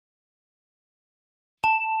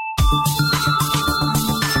Welcome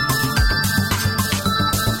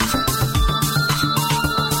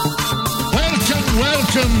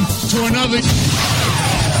to another...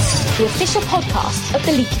 The official podcast of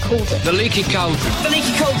The Leaky Cauldron. The Leaky Cauldron. The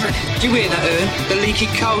Leaky Cauldron. Do you hear that, Ern? The Leaky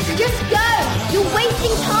Cauldron. Just go! You're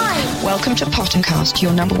wasting time! Welcome to Pottercast,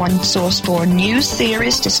 your number one source for news,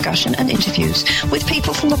 theories, discussion and interviews with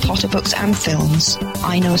people from the Potter books and films.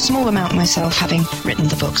 I know a small amount myself, having written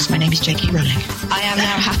the books. My name is J.K. Rowling. I am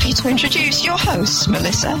now happy to introduce your hosts,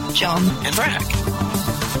 Melissa, John and Vrack.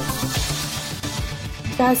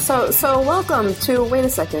 Guys, so welcome to, wait a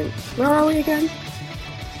second, where are we again?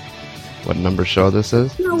 What number show this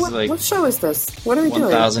is? No, what show is this? What are we doing?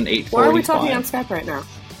 1845. Why are we talking on Skype right now?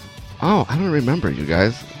 Oh, I don't remember, you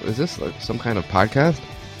guys. Is this like some kind of podcast?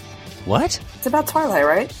 What? It's about Twilight,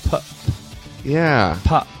 right? Yeah.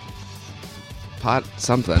 Pot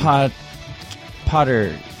something. Potter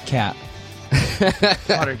cat.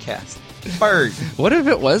 Pottercast. Bird. What if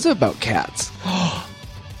it was about cats?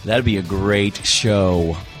 That'd be a great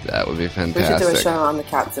show. That would be We fantastic. should do a show on the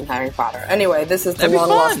cats and Harry Potter. Anyway, this is the That'd be Long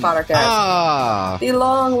Lost fun. Pottercast. Ah! The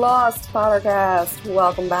Long Lost Pottercast.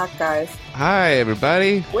 Welcome back, guys. Hi,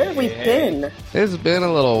 everybody. Where have we been? It's been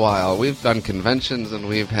a little while. We've done conventions, and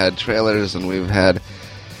we've had trailers, and we've had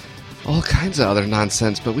all kinds of other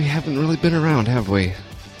nonsense, but we haven't really been around, have we?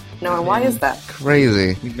 No, and why is that?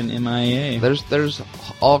 Crazy. We've been MIA. There's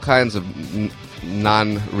all kinds of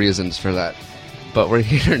non-reasons for that. But we're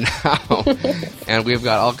here now, and we've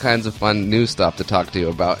got all kinds of fun new stuff to talk to you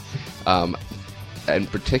about,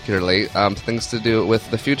 and particularly things to do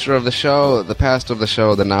with the future of the show, the past of the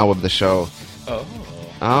show, the now of the show.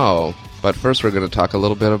 Oh. But first we're going to talk a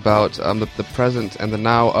little bit about the present and the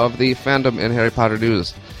now of the fandom in Harry Potter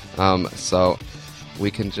news. So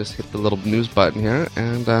we can just hit the little news button here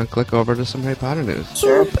and click over to some Harry Potter news.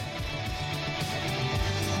 Sure.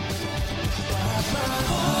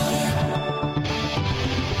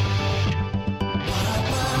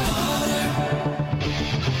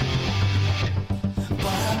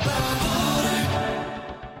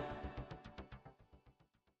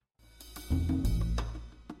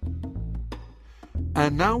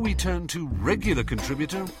 And now we turn to regular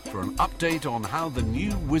contributor for an update on how the new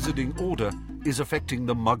Wizarding Order is affecting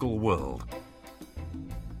the Muggle world.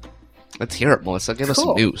 Let's hear it, Melissa. Give us some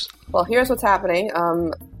Cool. news. Well, here's what's happening.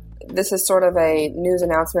 This is sort of a news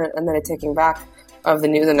announcement and then a taking back of the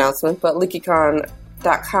news announcement, but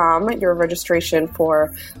LeakyCon.com, your registration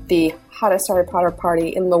for the hottest Harry Potter party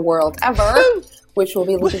in the world ever, which will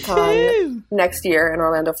be LeakyCon next year in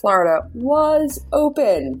Orlando, Florida, was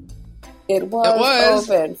open. It was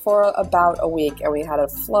open for about a week, and we had a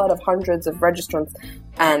flood of hundreds of registrants,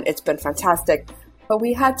 and it's been fantastic. But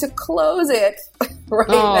we had to close it now.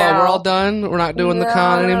 We're all done? We're not doing the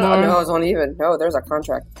con anymore? No, it's not even. No, there's a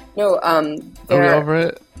contract. No, Are we over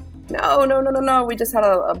it? No. We just had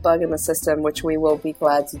a bug in the system, which we will be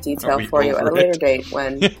glad to detail for you at a later date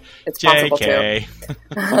when it's possible to.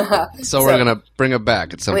 So we're going to bring it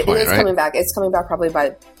back at some point, right? It is coming back. It's coming back probably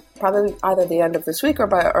either the end of this week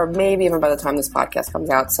or maybe even by the time this podcast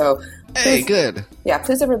comes out. So, hey, good. Yeah,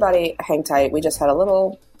 please everybody hang tight. We just had a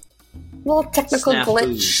little technical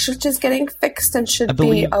glitch, which is getting fixed and should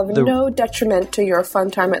be of no detriment to your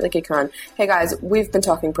fun time at LeakyCon. Hey guys, we've been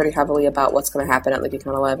talking pretty heavily about what's going to happen at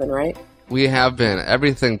LeakyCon 11, right? We have been.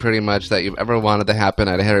 Everything pretty much that you've ever wanted to happen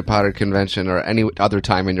at a Harry Potter convention or any other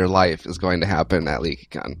time in your life is going to happen at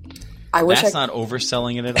LeakyCon. That's not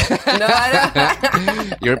overselling it at all. No, I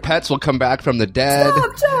don't. Your pets will come back from the dead.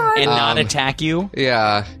 Stop, John! And not attack you?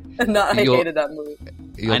 Yeah. I hated that movie.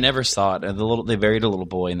 I never saw it. They buried a little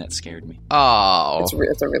boy, and that scared me. Oh. It's a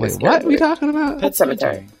really Wait, scary what are movie. you talking about? Pet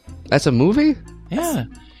Cemetery. That's a movie? Yeah.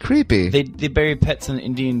 Creepy. They bury pets in an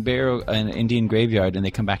Indian graveyard, and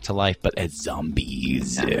they come back to life, but as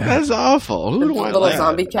zombies. That's awful. Who would want Little that?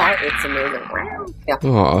 zombie cat. It's amazing. Yeah.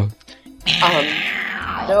 Aw.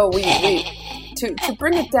 No, we to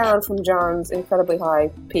bring it down from John's incredibly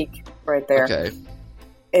high peak right there. Okay.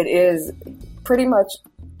 It is pretty much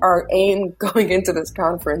our aim going into this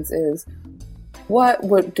conference is what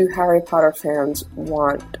do Harry Potter fans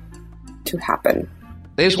want to happen?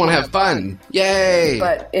 They just want to have fun. Yay!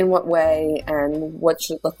 But in what way and what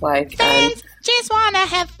should it look like and Just wanna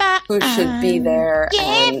have fun. who should be there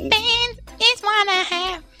and fans just wanna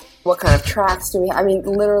have. what kind of tracks do we have? I mean,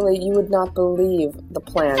 literally, you would not believe the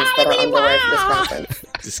plans that are underway for this conference.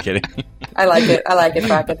 Just kidding. I like it,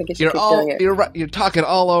 Frank. I think you should keep doing it. You're talking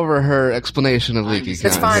all over her explanation of LeakyCon.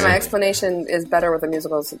 It's fine. My explanation is better with a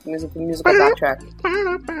musical backtrack.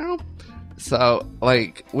 So,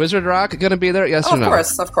 like, Wizard Rock gonna be there? Yes or no?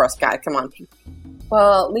 Of course, God, come on.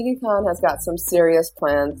 Well, LeakyCon has got some serious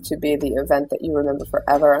plans to be the event that you remember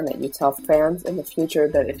forever, and that you tell fans in the future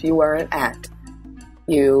that if you weren't at,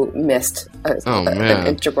 you missed an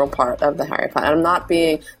integral part of the Harry Potter. And I'm not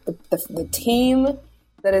being the team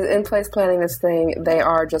that is in place planning this thing. They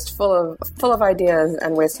are just full of ideas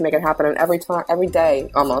and ways to make it happen. And every day,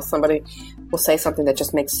 almost somebody will say something that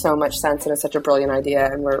just makes so much sense and is such a brilliant idea.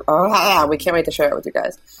 And we can't wait to share it with you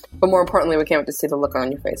guys. But more importantly, we can't wait to see the look on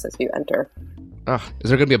your face as you enter. Is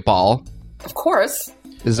there going to be a ball? Of course.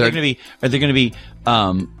 Is there going to be? Are there going to be?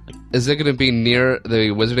 Is it going to be near the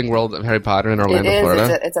Wizarding World of Harry Potter in Orlando,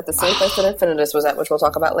 Florida? It's at the same place that Infinitus was at, which we'll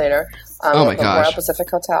talk about later. Oh my the gosh. Royal Pacific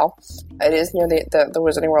Hotel. It is near the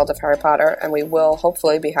Wizarding World of Harry Potter, and we will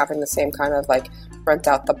hopefully be having the same kind of like rent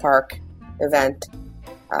out the park event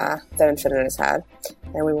that Infinitus had,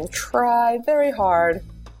 and we will try very hard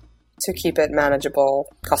to keep it manageable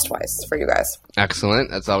cost-wise for you guys. Excellent.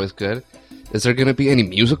 That's always good. Is there going to be any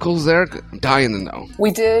musicals there? I'm dying to know.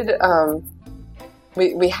 We did.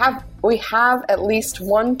 We have at least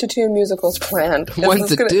 1 to 2 musicals planned. There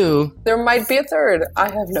might be a third. I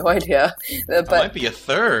have no idea. But there might be a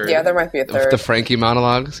third. Yeah, there might be a third. The Frankie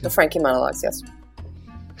monologues? The Frankie monologues, yes.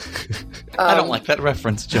 I don't like that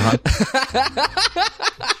reference, John.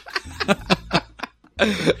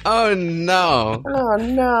 Oh no! Oh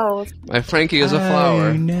no! My Frankie is a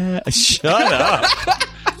flower. No. Shut up!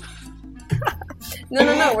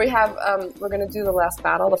 No. We have. We're going to do the last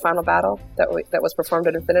battle, the final battle that was performed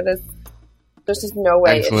at Infinitus. There's just no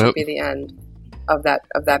way it should be the end of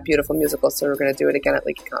that beautiful musical. So we're going to do it again at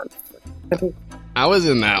LeakyCon. I was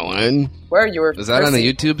in that one. Where you were? Is that on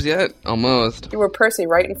the YouTubes yet? Almost. You were Percy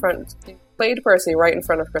right in front. You played Percy right in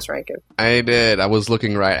front of Chris Rankin. I did. I was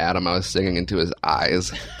looking right at him. I was singing into his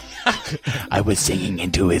eyes. I was singing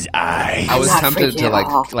into his eyes. I was tempted to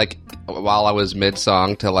like while I was mid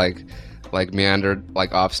song to like meander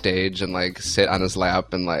like off stage and like sit on his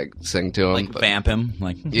lap and like sing to him, like vamp him,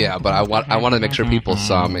 like yeah. But I want to make sure people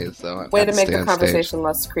saw me. So way to make the conversation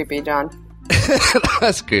less creepy, John.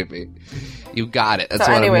 Less creepy. You got it. That's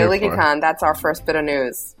so what anyway, I'm here LeakyCon. That's our first bit of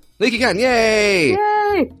news. LeakyCon, yay!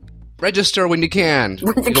 Yay! Register when you can.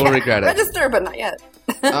 You'll regret it. Register, but not yet.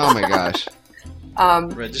 Oh my gosh.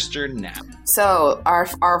 Register now. So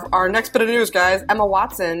our next bit of news, guys. Emma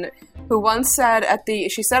Watson, who once said at the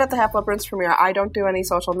Half-Blood Prince premiere, "I don't do any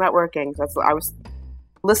social networking." I was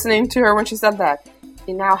listening to her when she said that.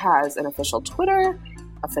 She now has an official Twitter,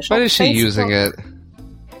 official. Why is she Facebook. using it?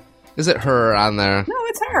 Is it her on there? No,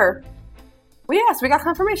 it's her. We asked. We got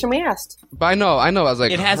confirmation. We asked. But I know. I was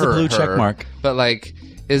like, it has a blue check mark. But like,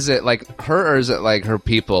 is it like her or is it like her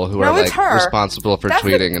people who are like responsible for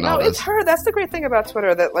tweeting and all this? No, it's her. That's the great thing about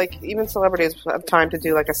Twitter, that like even celebrities have time to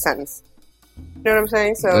do like a sentence. You know what I'm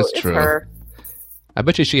saying? So That's it's true. her. I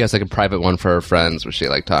bet she has like a private one for her friends where she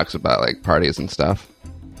like talks about like parties and stuff,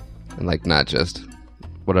 and like not just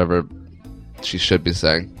whatever she should be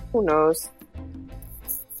saying. Who knows?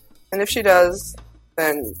 And if she does,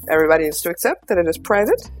 then everybody needs to accept that it is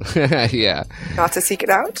private. Yeah. Not to seek it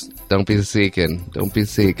out. Don't be seeking. Don't be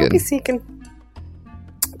seeking. Don't be seeking.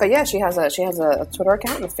 But yeah, she has a Twitter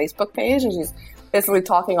account and a Facebook page, and she's basically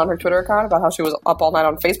talking on her Twitter account about how she was up all night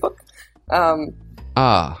on Facebook.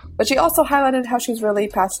 But she also highlighted how she's really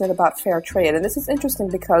passionate about fair trade. And this is interesting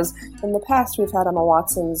because in the past we've had Emma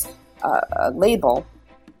Watson's label,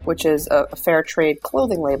 which is a fair trade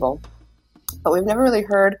clothing label. But we've never really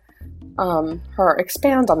heard her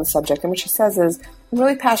expand on the subject. And what she says is, "I'm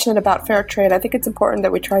really passionate about fair trade. I think it's important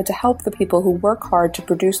that we try to help the people who work hard to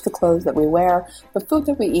produce the clothes that we wear, the food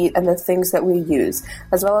that we eat, and the things that we use,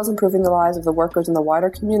 as well as improving the lives of the workers in the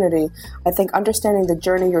wider community. I think understanding the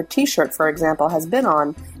journey your t-shirt, for example, has been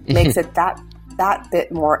on makes it that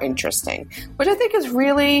bit more interesting," which I think is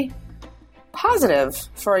really positive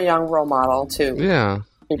for a young role model to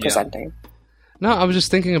be presenting. No, I was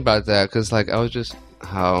just thinking about that because like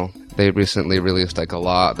how they recently released like a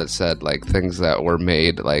law that said like things that were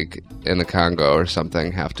made like in the Congo or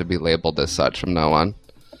something have to be labeled as such from now on.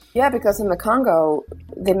 Yeah, because in the Congo,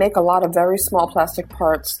 they make a lot of very small plastic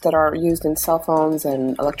parts that are used in cell phones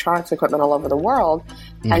and electronics equipment all over the world,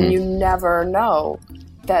 and you never know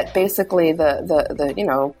that basically the you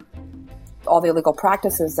know, all the illegal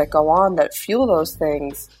practices that go on that fuel those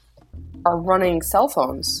things are running cell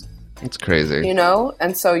phones. It's crazy. You know?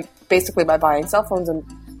 And so basically by buying cell phones and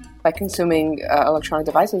by consuming electronic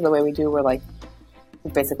devices the way we do, we're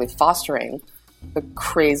basically fostering the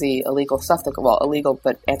crazy illegal stuff illegal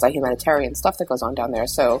but anti-humanitarian stuff that goes on down there.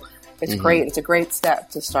 So it's great. It's a great step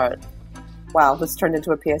to start Wow, this turned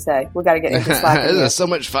into a PSA. We got to get Andrew Slack in This here. is so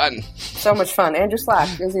much fun. So much fun. Andrew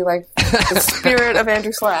Slack. Is he like the spirit of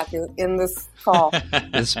Andrew Slack in this call?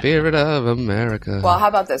 The spirit of America. Well, how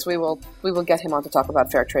about this? We will get him on to talk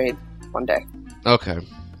about fair trade one day. Okay.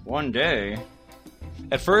 One day.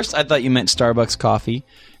 At first, I thought you meant Starbucks coffee,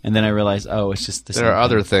 and then I realized, it's just the same There are thing.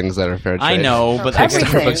 other things that are fair trade. I know, but that's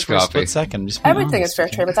Everything. Starbucks for a Coffee. split second. Just being Everything honest. is fair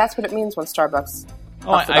trade, but that's what it means when Starbucks.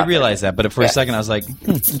 Oh, I realize that, but for a Yes. second I was like,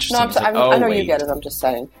 interesting. No, It's like, I know you wait. get it. I'm just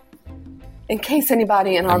saying. In case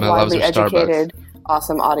anybody in our Emma loves widely her Starbucks. educated,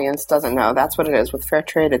 awesome audience doesn't know, that's what it is with fair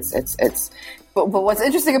trade. But what's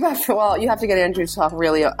interesting about you have to get Andrew to talk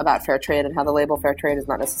really about fair trade and how the label fair trade is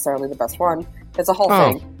not necessarily the best one. It's a whole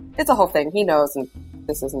thing. It's a whole thing. He knows, and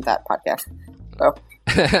this isn't that podcast. So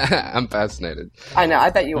I'm fascinated. I know. I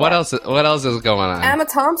bet you. What are. else? What else is going on? Emma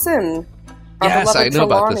Thompson. Our Yes, beloved I know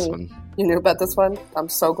about Trelawney. this one. You knew about this one? I'm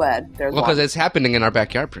so glad. There's Well, one. because it's happening in our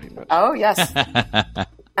backyard, pretty much. Oh, yes.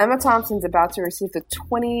 Emma Thompson's about to receive the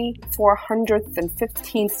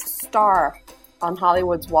 2415th star on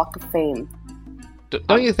Hollywood's Walk of Fame.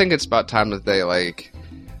 Don't you think it's about time that they like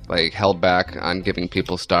held back on giving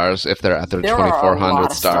people stars if they're at their There are a 2400th lot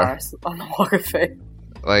of star? stars on the Walk of Fame.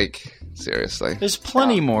 Like, seriously. There's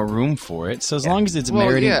plenty more room for it, so as long as it's Well,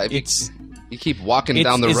 meriting, yeah, if you- it's You keep walking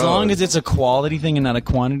down the as road. long as it's a quality thing and not a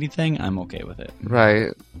quantity thing, I'm okay with it. Right.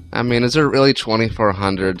 I mean, is there really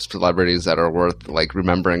 2,400 celebrities that are worth, like,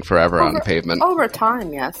 remembering forever on the pavement? Over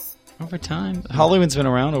time, yes. Over time, Hollywood's been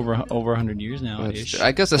around over 100 years now. That's-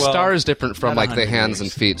 I guess a star is different from, not like, the 100 hands and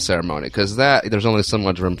years. feet ceremony, because there's only so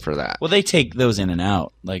much room for that. Well, they take those in and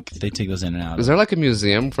out. Like, they take those in and out. Is there, like, a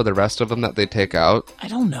museum for the rest of them that they take out? I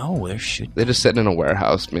don't know. There should They just sit in a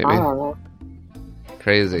warehouse, maybe? I don't know.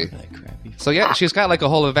 Crazy. be that crappy. So yeah, she's got like a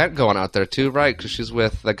whole event going out there too, right? Because she's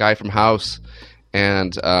with the guy from House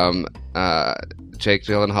and Jake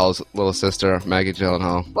Gyllenhaal's little sister, Maggie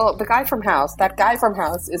Gyllenhaal. Well, the guy from House,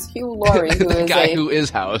 is Hugh Laurie, who The is guy who is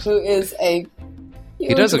House. who is a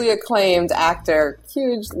does a- hugely acclaimed actor,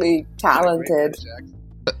 hugely talented.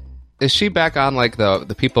 Is she back on like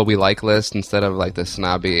the people we like list instead of like the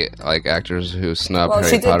snobby like actors who snub Well, Harry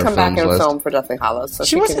she did Potter come back films in list? film for Deathly Hallows, so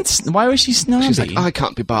She wasn't. Why was she snobby? She's like, I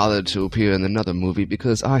can't be bothered to appear in another movie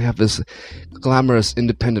because I have this glamorous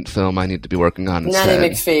independent film I need to be working on instead.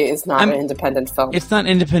 Nanny McPhee is not an independent film. It's not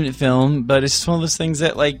an independent film, but it's one of those things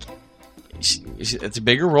that, like, it's a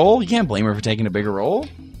bigger role. You can't blame her for taking a bigger role.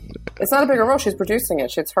 It's not a bigger role. She's producing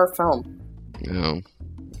it. It's her film. You know.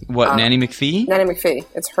 What, Nanny McPhee? Nanny McPhee.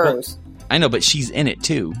 It's hers. I know, but she's in it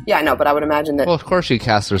too. Yeah, I know, but I would imagine that. Well, of course she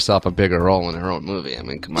cast herself a bigger role in her own movie. I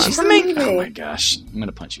mean, come on. She's in the movie. Oh my gosh, I'm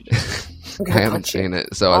gonna punch you, Dave. I haven't seen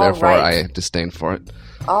it, so All therefore right. I disdain for it.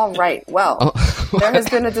 All right. Well, Oh. there has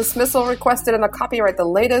been a dismissal requested in the copyright, the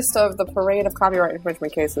latest of the parade of copyright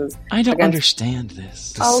infringement cases. I don't against- understand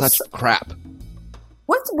this. Oh, Such crap.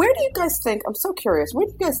 Where do you guys think? I'm so curious. Where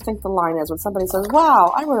do you guys think the line is when somebody says,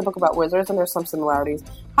 "Wow, I wrote a book about wizards, and there's some similarities"?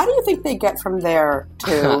 How do you think they get from there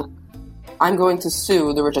to "I'm going to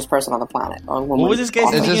sue the richest person on the planet"? What was this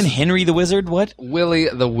guy's name Is this- again? Henry the Wizard? What? Willie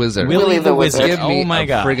the Wizard. Willie the Wizard. Give me Oh my a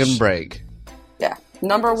gosh. friggin' break. Yeah.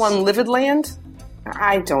 Number one, Livid Land.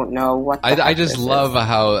 I don't know what. The I heck just this love is.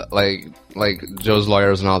 how like Joe's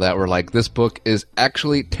lawyers and all that were like, this book is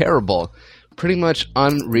actually terrible, pretty much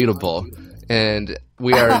unreadable, and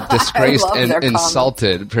we are disgraced love and their comments.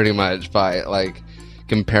 insulted pretty much by like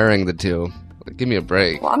comparing the two. Like, give me a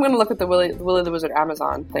break. Well, I'm going to look at the Willie the Wizard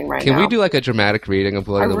Amazon thing right Can now. we do like a dramatic reading of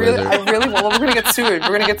Willie the Wizard? Well, we're going to get sued. We're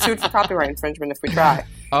going to get sued for copyright infringement if we try.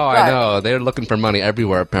 Oh, But I know. They're looking for money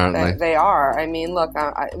everywhere, apparently. They are. I mean, look,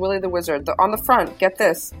 Willie the Wizard. On the front, get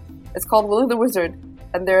this. It's called Willie the Wizard,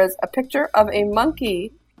 and there is a picture of a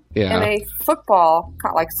monkey Yeah, in a football,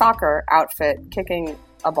 like soccer outfit, kicking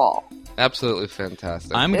a ball. absolutely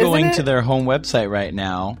fantastic. I'm Isn't going it? to their home website right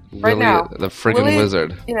now. Right Willie, now. the friggin' Willie-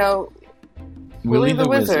 wizard. You know, Willie the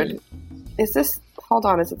Wizard. Is this... Hold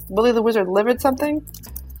on. Is it Willie the Wizard livid something?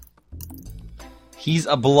 He's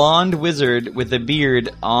a blonde wizard with a beard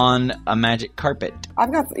on a magic carpet.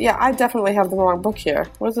 I've got... Yeah, I definitely have the wrong book here.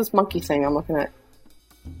 What is this monkey thing I'm looking at?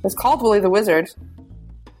 It's called Willie the Wizard.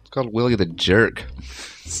 It's called Willie the Jerk.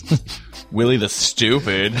 Willie the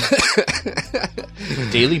Stupid.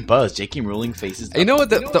 Daily Buzz. J.K. Rowling faces You know what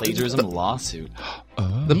the plagiarism lawsuit.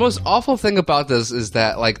 The most awful thing about this is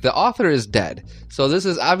that, like, the author is dead. So this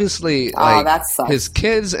is obviously, Oh, like, that sucks. his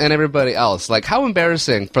kids and everybody else. Like, how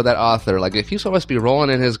embarrassing for that author. Like, if he's supposed to be rolling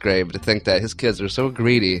in his grave to think that his kids are so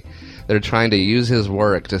greedy, they're trying to use his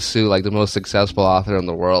work to sue, like, the most successful author in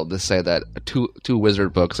the world to say that two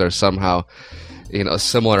wizard books are somehow, you know,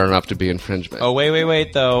 similar enough to be infringement. Oh,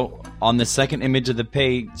 wait, though. On the second image of the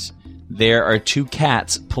page, there are 2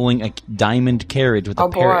 cats pulling a diamond carriage with a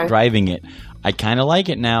parrot driving it. I kind of like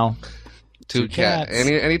it now. 2 cats.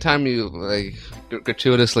 Anytime you like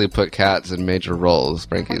gratuitously put cats in major roles,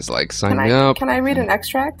 Frankie's like, sign me up. Can I read an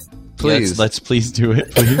extract? Please. Let's please do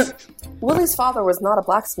it, please. Willie's father was not a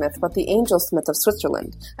blacksmith, but the angel smith of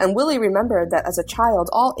Switzerland, and Willie remembered that as a child,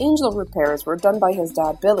 all angel repairs were done by his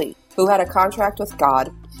dad, Billy, who had a contract with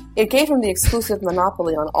God. It gave him the exclusive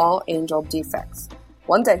monopoly on all angel defects.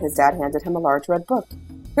 One day his dad handed him a large red book.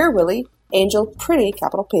 Here, Willie, Angel Pretty,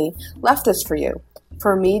 capital P, left this for you.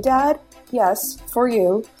 For me, Dad? Yes, for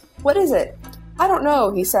you. What is it? I don't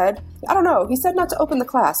know, he said. I don't know. He said not to open the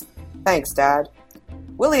clasp. Thanks, Dad.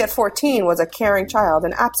 Willie at 14 was a caring child,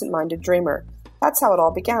 an absent-minded dreamer. That's how it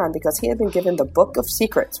all began, because he had been given the Book of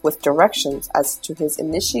Secrets with directions as to his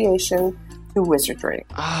initiation to wizardry.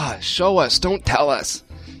 Show us, don't tell us.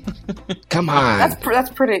 Come on.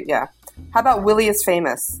 That's pretty, yeah. How about Willie is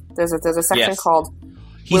famous? There's a section called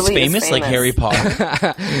He's Willie famous, is famous like Harry Potter.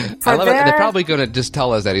 I love it. They're probably going to just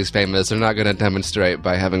tell us that he's famous. They're not going to demonstrate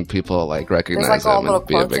by having people like recognize him and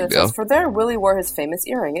be a big deal. For there, Willie wore his famous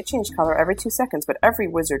earring. It changed color every 2 seconds, but every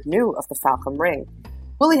wizard knew of the Falcon Ring.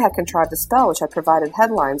 Willie had contrived a spell which had provided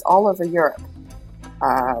headlines all over Europe.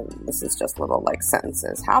 This is just little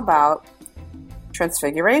sentences. How about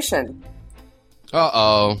Transfiguration?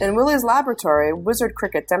 Uh-oh. In Willie's laboratory, Wizard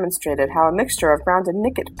Cricket demonstrated how a mixture of grounded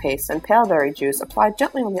nicket paste and paleberry juice applied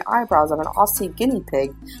gently on the eyebrows of an Aussie guinea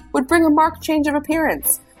pig would bring a marked change of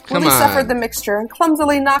appearance. Willie suffered the mixture and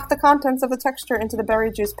clumsily knocked the contents of the texture into the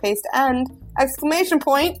berry juice paste and, exclamation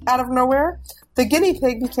point, out of nowhere, the guinea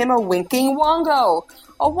pig became a winking wongo,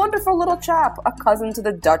 a wonderful little chap, a cousin to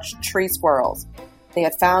the Dutch tree squirrels. They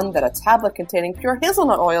had found that a tablet containing pure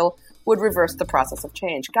hazelnut oil would reverse the process of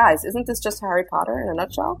change. Guys, isn't this just Harry Potter in a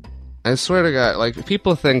nutshell? I swear to God,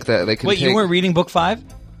 people think that they can Wait, you weren't reading book 5?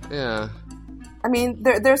 Yeah. I mean,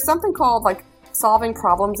 there's something called, solving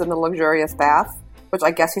problems in the luxurious bath, which I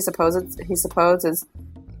guess he supposes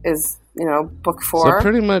is book 4. So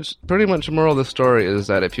pretty much the moral of the story is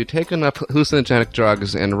that if you take enough hallucinogenic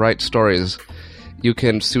drugs and write stories, you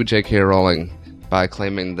can sue J.K. Rowling by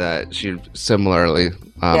claiming that she similarly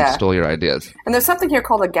stole your ideas. And there's something here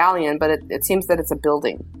called a galleon, but it seems that it's a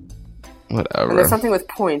building. Whatever. And there's something with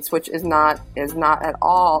points, which is not at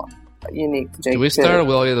all unique to J.K. Can we start a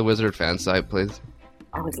Willie the Wizard fan site, please?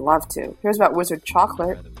 I would love to. Here's about Wizard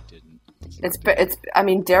Chocolate.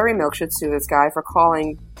 Dairy Milk should sue this guy for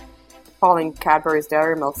calling Cadbury's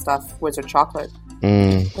Dairy Milk stuff Wizard Chocolate.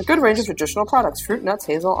 A good range of traditional products: fruit, nuts,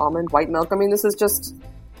 hazel, almond, white milk. I mean, this is just...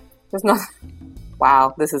 There's nothing...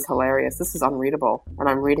 Wow, this is hilarious. This is unreadable, and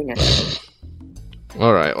I'm reading it.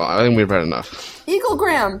 All right, well, I think we've read enough.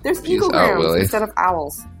 Eaglegram! There's eaglegrams instead of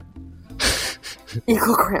owls.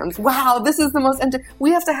 Eaglegrams. Wow, this is the most...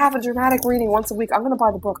 We have to have a dramatic reading once a week. I'm going to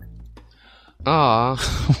buy the book. Aw.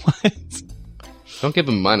 What? Don't give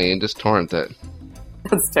him money and just torrent it.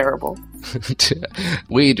 That's terrible.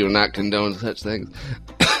 We do not condone such things.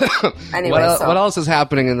 Anyway, what else is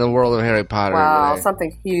happening in the world of Harry Potter? Well, today?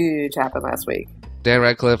 something huge happened last week. Dan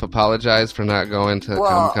Radcliffe apologized for not going to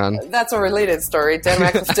Comic-Con. That's a related story. Dan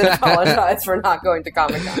Radcliffe did apologize for not going to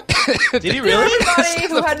Comic-Con. Did he really? Everybody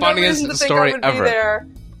who had no reason to think I would be there.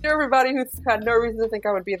 Everybody who had no reason to think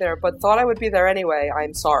I would be there, but thought I would be there anyway,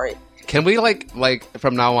 I'm sorry. Can we,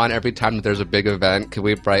 from now on, every time that there's a big event, can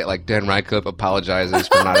we write, Dan Radcliffe apologizes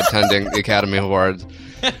for not attending the Academy Awards,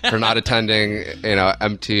 for not attending,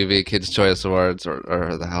 MTV Kids' Choice Awards,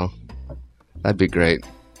 or the hell? That'd be great.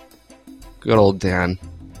 Good old Dan.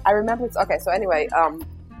 I remember... Okay, so anyway,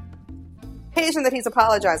 occasion that he's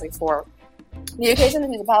apologizing for. The occasion that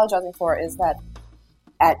he's apologizing for is that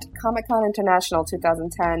at Comic-Con International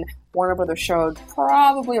 2010, Warner Brothers showed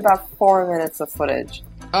probably about 4 minutes of footage.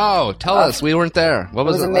 Oh, tell us. We weren't there. What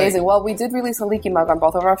was it amazing. Like? Well, we did release a Leaky Mug on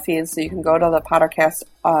both of our feeds, so you can go to the Pottercast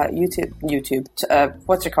YouTube.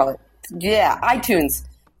 What's it called? Yeah, iTunes.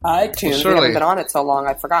 Well, we haven't been on it so long,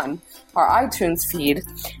 I've forgotten. Our iTunes feed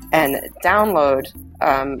and download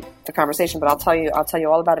the conversation, but I'll tell you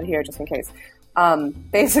all about it here just in case.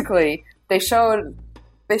 Basically, they showed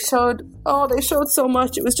so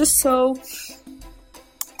much. It was just so...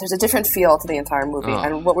 There's a different feel to the entire movie,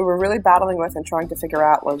 and what we were really battling with and trying to figure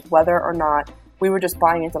out was whether or not we were just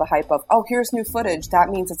buying into the hype of, here's new footage, that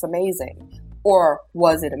means it's amazing, or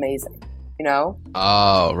was it amazing,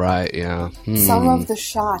 Oh, right, yeah. Some of the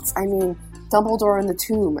shots, Dumbledore in the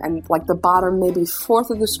tomb, and the bottom maybe fourth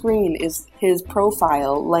of the screen is his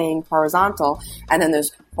profile laying horizontal, and then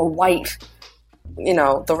there's a white,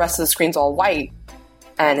 the rest of the screen's all white,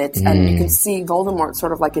 and and you can see Voldemort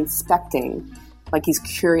sort of inspecting. He's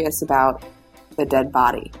curious about the dead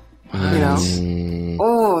body. You know?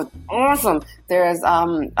 Oh, awesome! There's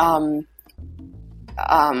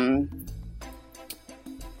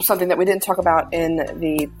something that we didn't talk about in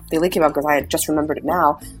the Leaky Mug because I had just remembered it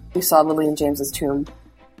now. We saw Lillian James's tomb.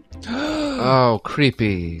 Oh,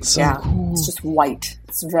 creepy. So cool. It's just white.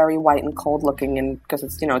 It's very white and cold looking, and because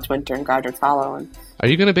it's it's winter in Godric's Hollow. And are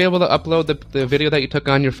you going to be able to upload the video that you took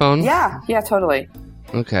on your phone? Yeah, totally.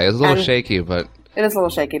 Okay, it's a little shaky, but it is a little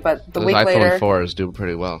shaky. But the week iPhone later, 4s do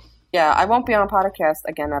pretty well. Yeah, I won't be on a podcast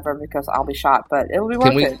again ever because I'll be shot, but it'll be worth it.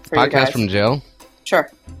 Can we for you guys. podcast from jail? Sure.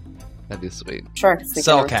 That'd be sweet. Sure.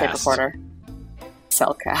 Cellcast. Recorder.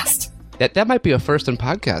 Cellcast. That might be a first in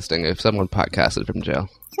podcasting if someone podcasted from jail.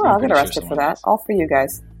 Sure, I'll get arrested for that. All for you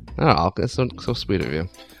guys. Oh, that's so sweet of you.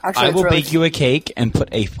 Actually, I will bake you a cake and put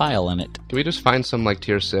a file in it. Can we just find some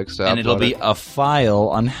tier 6 and it'll be a file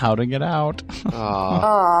on how to get out.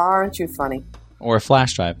 Aw, aren't you funny? Or a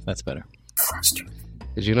flash drive. That's better. Flash drive.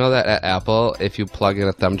 Did you know that at Apple, if you plug in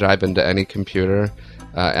a thumb drive into any computer,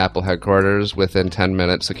 Apple headquarters, within 10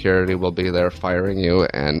 minutes, security will be there firing you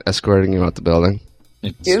and escorting you out the building?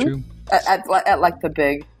 It's true. At like the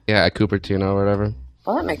big... Yeah, at Cupertino or whatever.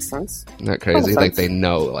 Well, that makes sense. Isn't that crazy? Like, they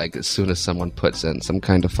know, as soon as someone puts in some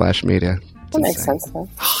kind of flash media. That makes sense, though.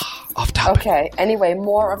 Off topic. Okay, anyway,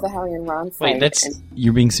 more of the Harry and Ron fight. Wait,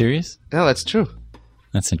 you're being serious? No, that's true.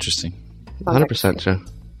 That's interesting. 100% true.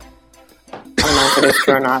 I don't know if it is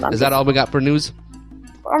true or not. Is that all we got for news?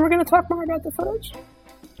 Are we going to talk more about the footage?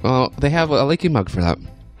 Well, they have a Leaky Mug for that.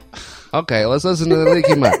 Okay, let's listen to the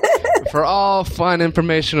Leaky Mug. For all fun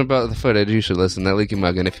information about the footage, you should listen to the Leaky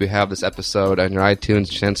Mug. And if you have this episode on your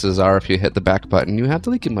iTunes, chances are if you hit the back button, you have the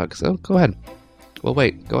Leaky Mug. So go ahead. Well,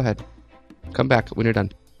 wait. Go ahead. Come back when you're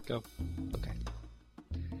done. Go. Okay.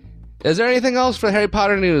 Is there anything else for Harry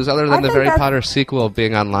Potter news other than the Harry Potter sequel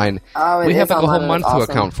being online? Oh, we have like a whole month to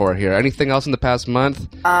account for here. Anything else in the past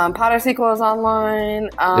month? Potter sequel is online.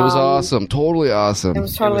 It was awesome. Totally awesome. It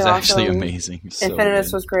was totally awesome. Actually amazing.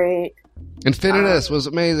 Infinitus was great. Infinitus was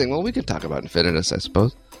amazing. Well, we could talk about Infinitus, I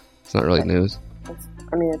suppose. It's not really news. It's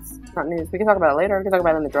not news. We can talk about it later. We can talk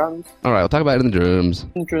about it in the drums. All right, we'll talk about it in the drums.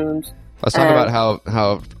 Let's talk about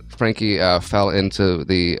how Frankie fell into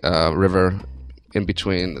the river in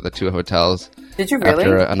between the two hotels. Did you really?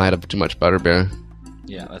 After a night of too much butterbeer.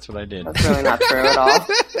 Yeah, that's what I did. That's really not true at all.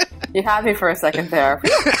 You had me for a second there.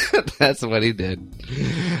 That's what he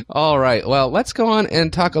did. All right. Well, let's go on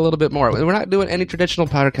and talk a little bit more. We're not doing any traditional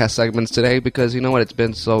podcast segments today because you know what? It's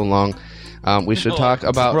been so long. We should talk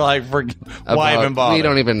about... Why even bother? We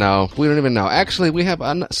don't even know. Actually, we have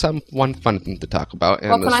one fun thing to talk about.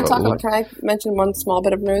 Well, can I mention one small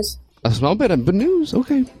bit of news? A small bit of news?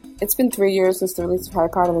 Okay. It's been 3 years since the release of Harry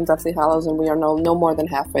Potter and Deathly Hallows, and we are no more than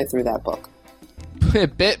halfway through that book.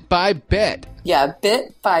 Bit by bit. Yeah,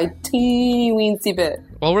 bit by teeny-weensy bit.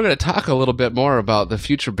 Well, we're going to talk a little bit more about the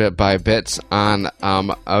future bit by bits on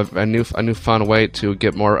a new fun way to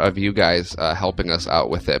get more of you guys helping us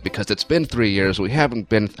out with it, because it's been 3 years. We haven't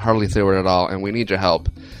been hardly through it at all, and we need your help.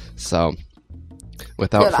 So,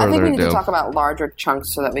 without further ado, I think we need to talk about larger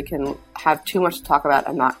chunks so that we can have too much to talk about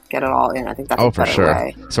and not get it all in. I think that's a better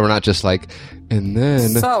way. So we're not just like, and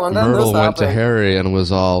then Myrtle went to Harry and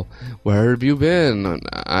was all, "Where have you been?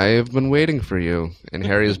 I've been waiting for you." And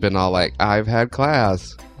Harry's been all like, "I've had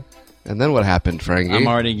class." And then what happened, Frankie? I'm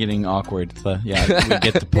already getting awkward. So yeah, we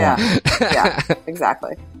get the point. Yeah,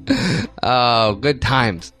 exactly. Oh, good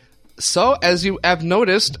times. So, as you have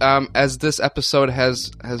noticed, as this episode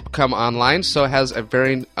has come online, so has a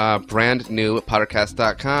very brand new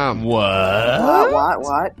Pottercast.com.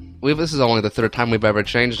 What? This is only the third time we've ever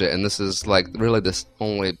changed it, and this is like really this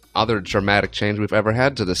only other dramatic change we've ever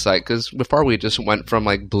had to the site, because before we just went from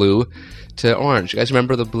like blue to orange. You guys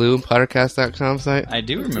remember the blue Pottercast.com site? I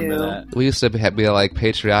do remember that. We used to be like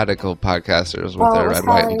patriotical podcasters with our red,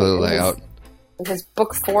 white, and blue layout. His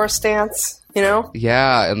book 4 stance, you know?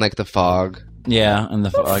 Yeah, and like the fog. Yeah, and the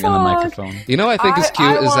fog and the microphone. You know what I think is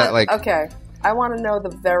cute is that like... Okay, I want to know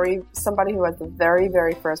somebody who has the very,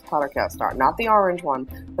 very first Pottercast art, not the orange one,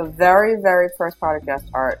 the very, very first Pottercast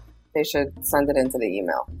art. They should send it into the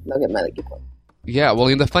email. They'll get my Leaky point. Yeah, well,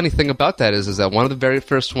 the funny thing about that is that one of the very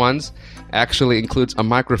first ones actually includes a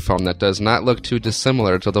microphone that does not look too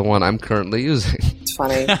dissimilar to the one I'm currently using. It's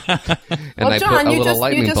funny. And I put a little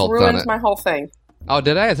lightning bolt on it. You just ruined my whole thing. Oh,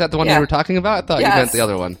 did I? Is that the one you were talking about? I thought you meant the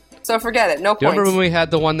other one. So forget it. No points. Do you remember when we had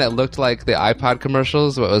the one that looked like the iPod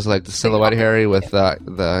commercials? What was like the silhouette Harry with the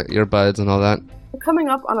earbuds and all that? We're coming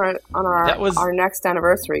up on our next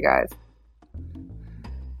anniversary, guys.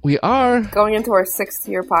 We are going into our 6th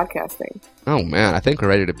year podcasting. Oh man, I think we're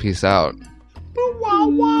ready to peace out.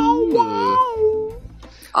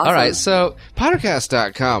 Awesome. All right, so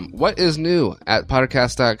Pottercast.com. What is new at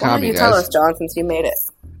Pottercast.com, Why don't you you tell guys? us, John, since you made it?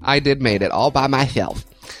 I did made it all by myself.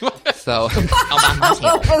 So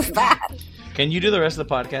What was that? Can you do the rest of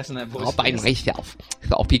the podcast in that voice? all by please? myself.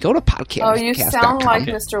 So if you go to Podcast, Oh, you sound like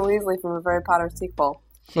Mr. Weasley from the Harry Potter sequel.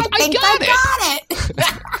 I got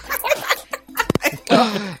it.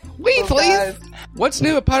 Weasley. guys. What's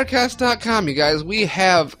new at Pottercast.com, you guys? We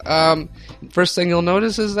have, first thing you'll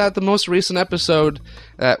notice is that the most recent episode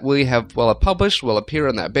that we have published will appear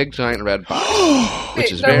in that big giant red box,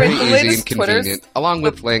 which is Wait, no, very wait, the easy latest and convenient, Twitters- along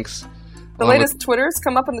with links. The latest Twitters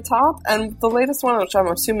come up in the top, and the latest one, which I'm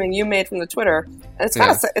assuming you made from the Twitter, and it's kind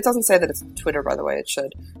of it doesn't say that it's Twitter, by the way, it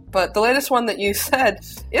should. But the latest one that you said,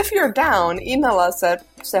 if you're down, email us at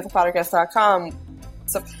staff@pottercast.com.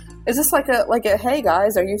 So, is this like a hey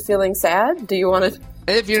guys, are you feeling sad? Do you want to?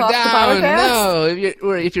 If you're Talk down, to Pottercast?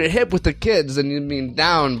 no. If you're hip with the kids, then you mean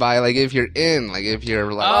down by like if you're in, like if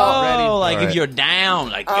you're like ready. Oh, for like it. if you're down,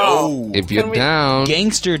 like Oh. yo, if you're Can we- down.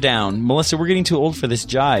 gangster down. Melissa, we're getting too old for this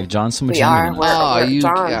jive. John's so much We are. younger. We're you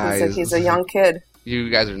John. guys. He's a young kid. You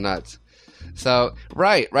guys are nuts. So,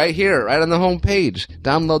 right here, right on the home page,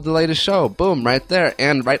 download the latest show. Boom, right there.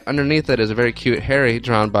 And right underneath it is a very cute Harry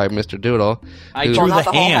drawn by Mr. Doodle. I who- drew Not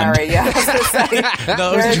the the whole hand. Harry. Yeah, I was gonna say. That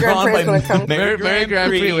was Mary drawn Grand by Prix's gonna come. Mary Grand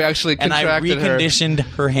Prix, we actually and I contracted her. reconditioned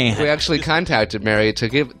her hand. We actually contacted Mary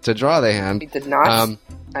to draw the hand. He did not.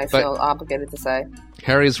 I but- feel obligated to say.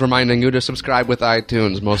 Harry's reminding you to subscribe with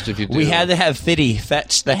iTunes. Most of you do. We had to have Fitty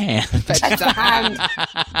fetch the hand.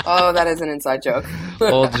 Oh, that is an inside joke.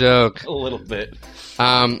 Old joke. A little bit.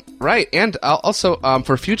 Right, and also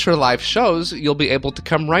for future live shows, you'll be able to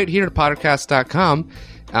come right here to Pottercast.com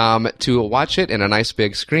to watch it in a nice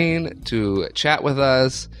big screen, to chat with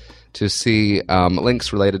us, to see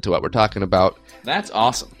links related to what we're talking about. That's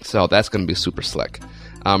awesome. So that's going to be super slick.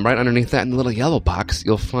 Right underneath that in the little yellow box,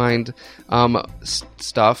 you'll find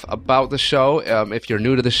stuff about the show. If you're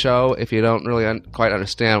new to the show, if you don't really quite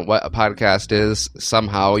understand what a podcast is,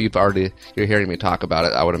 somehow you're hearing me talk about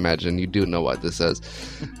it. I would imagine you do know what this is.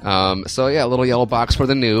 So yeah, a little yellow box for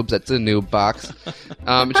the noobs. That's a noob box.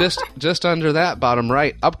 Just under that, bottom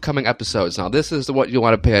right, upcoming episodes. Now this is what you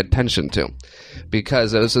want to pay attention to,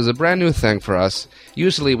 because this is a brand new thing for us.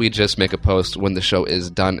 Usually we just make a post when the show is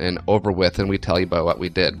done and over with, and we tell you about what we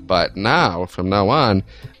did. But now, from now on,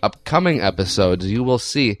 upcoming episodes, you will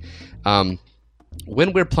see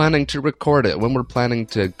when we're planning to record it, when we're planning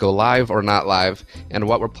to go live or not live, and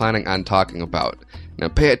what we're planning on talking about. Now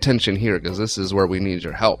pay attention here, because this is where we need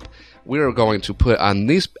your help. We are going to put on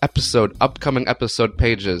these upcoming episode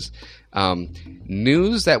pages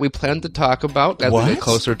news that we plan to talk about as we get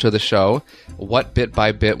closer to the show, what bit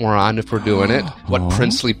by bit we're on if we're doing it, what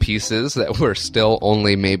princely pieces that we're still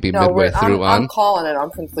only maybe midway through on. I'm calling it on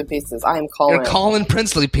Princely Pieces. I am calling You're it. calling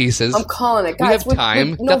princely pieces. I'm calling it. We Guys, have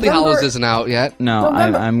time. Deathly Hallows isn't out yet. No,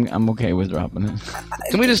 November- I'm okay with dropping it.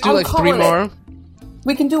 Can we just do I'm like 3 calling more? it.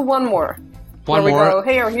 We can do one more. One where more? We go,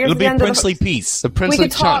 hey, here's It'll the be end princely of the... peace. The princely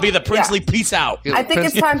could talk- chunk. Be the princely peace out. I think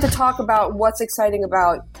it's time to talk about what's exciting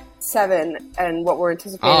about 7 and what we're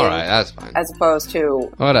anticipating. All right, that's fine. As opposed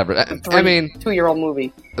to Whatever. I mean, 2-year-old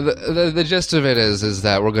movie. the gist of it is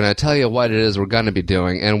that we're going to tell you what it is we're going to be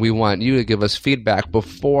doing, and we want you to give us feedback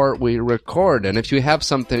before we record. And if you have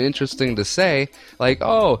something interesting to say, like,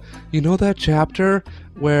 oh, you know that chapter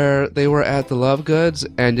where they were at the Love Goods,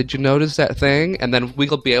 and did you notice that thing? And then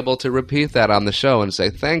we'll be able to repeat that on the show and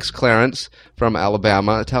say, thanks, Clarence from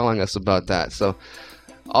Alabama, telling us about that. So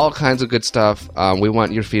all kinds of good stuff. We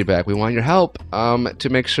want your feedback. We want your help to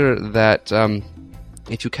make sure that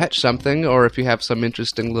if you catch something or if you have some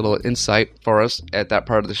interesting little insight for us at that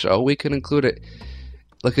part of the show, we can include it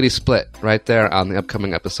lickety-split right there on the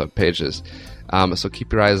upcoming episode pages. So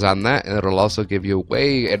keep your eyes on that, and it'll also give you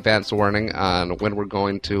way advance warning on when we're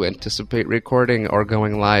going to anticipate recording or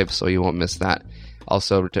going live, so you won't miss that.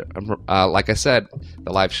 Also, like I said,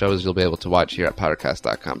 the live shows you'll be able to watch here at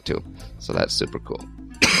Pottercast.com too. So that's super cool.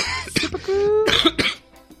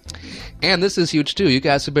 And this is huge too. You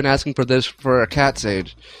guys have been asking for this for a Cat's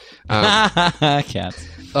Age. Cats.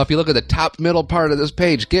 If you look at the top middle part of this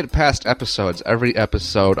page, get past episodes. Every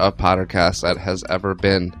episode of Pottercast that has ever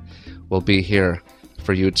been will be here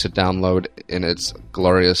for you to download in its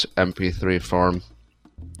glorious MP3 form.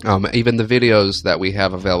 Even the videos that we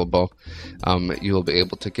have available, you will be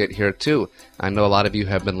able to get here too. I know a lot of you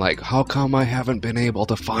have been like, how come I haven't been able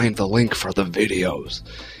to find the link for the videos?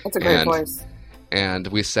 That's a great voice. And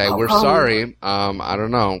we say, we're sorry. I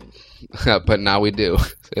don't know. But now we do.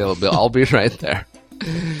 It'll all be right there.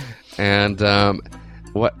 And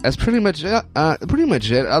That's pretty much it.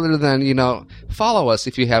 Other than, follow us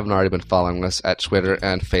if you haven't already been following us at Twitter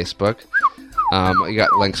and Facebook. You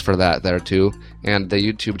got links for that there too, and the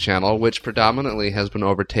YouTube channel, which predominantly has been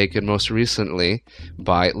overtaken most recently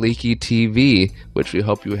by Leaky TV, which we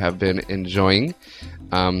hope you have been enjoying.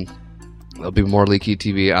 There'll be more Leaky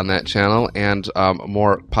TV on that channel and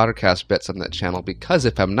more podcast bits on that channel, because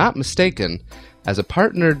if I'm not mistaken, as a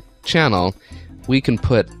partnered channel, we can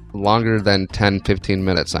put longer than 10-15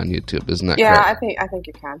 minutes on YouTube. Isn't that correct? I think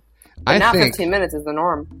you can. But now 15 minutes is the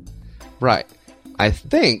norm. Right. I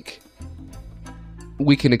think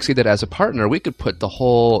we can exceed that as a partner. We could put the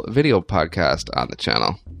whole video podcast on the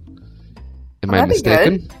channel. Am I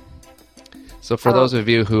mistaken? So for those of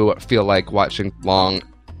you who feel like watching long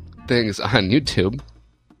things on YouTube,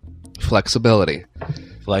 flexibility.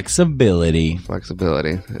 It'd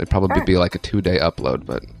probably be like a 2-day upload,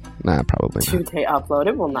 but probably not. 2-day upload,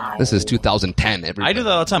 it will not. This is 2010. I do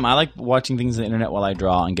that all the time. I like watching things on the internet while I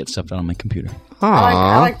draw and get stuff done on my computer.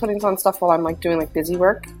 I like putting on stuff while I'm like doing like busy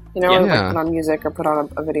work. Like put on music or put on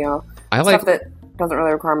a video. Stuff that doesn't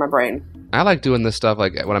really require my brain. I like doing this stuff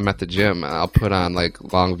like when I'm at the gym. I'll put on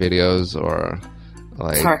like long videos or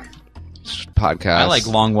like podcasts. I like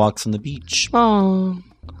long walks on the beach. And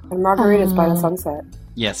margaritas by the sunset.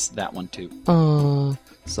 Yes, that one too.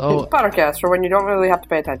 So podcast for when you don't really have to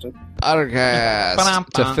pay attention. Podcast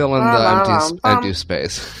to fill in the empty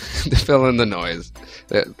space, to fill in the noise,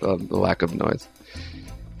 the lack of noise.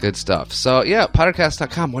 Good stuff. So yeah,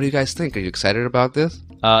 Pottercast.com. What do you guys think? Are you excited about this?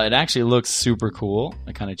 It actually looks super cool.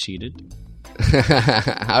 I kind of cheated.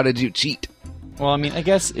 How did you cheat? Well, I mean, I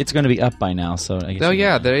guess it's going to be up by now. So I guess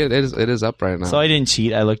it is up right now. So I didn't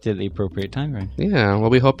cheat. I looked at the appropriate time frame. Yeah. Well,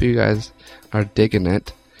 we hope you guys are digging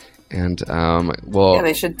it. And,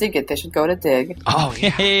 they should dig it. They should go to dig. Oh,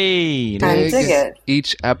 yeah. Hey! And dig it.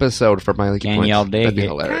 Each episode for My Leaky Points. Y'all dig That'd be it.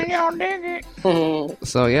 hilarious. Can y'all dig it?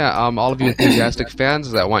 So, yeah, all of you enthusiastic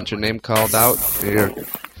fans that want your name called out,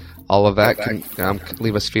 all of that, can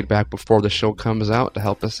leave us feedback before the show comes out to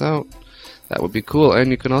help us out. That would be cool. And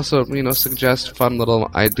you can also, suggest fun little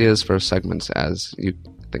ideas for segments as you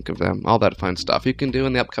think of them. All that fun stuff you can do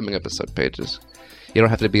in the upcoming episode pages. You don't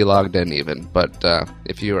have to be logged in even, but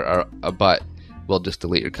if you are a butt, we'll just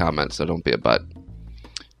delete your comments, so don't be a butt.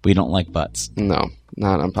 We don't like butts. No,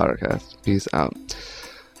 not on Pottercast. Peace out.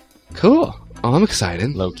 Cool. Oh, I'm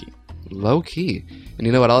excited. Low-key. And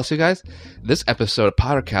you know what else, you guys? This episode of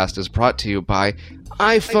Pottercast is brought to you by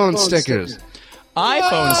iPhone stickers.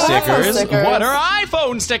 iPhone stickers? What are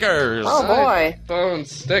iPhone stickers? Oh, boy. iPhone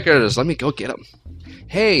stickers. Let me go get them.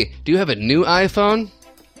 Hey, do you have a new iPhone?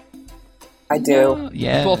 I do.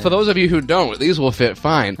 Yeah. Well, for those of you who don't, these will fit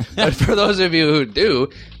fine. But for those of you who do,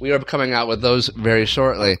 we are coming out with those very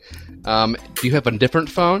shortly. Do you have a different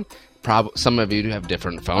phone? Some of you do have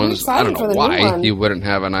different phones. I don't know why you wouldn't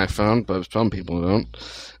have an iPhone, but some people don't.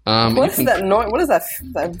 What is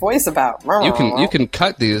that voice about? You can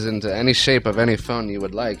cut these into any shape of any phone you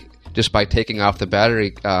would like just by taking off the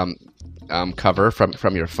battery cover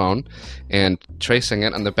from your phone and tracing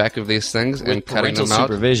it on the back of these things and cutting them out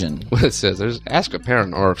supervision with scissors. Ask a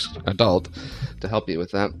parent or adult to help you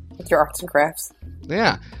with that. With your arts and crafts.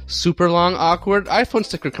 Yeah. Super long, awkward iPhone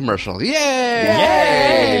sticker commercial. Yay!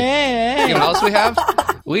 Yay! You know what else we have?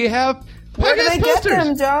 We have Where do they get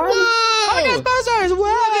them, John? Podcast posters!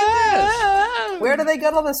 Whoa! Where do they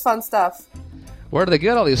get all this fun stuff? Where do they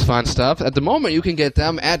get all these fun stuff? At the moment, you can get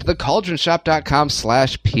them at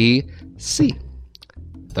thecauldronshop.com/PC.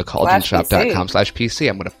 Thecauldronshop.com/PC.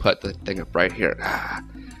 I'm going to put the thing up right here.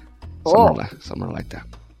 Cool. Somewhere like that.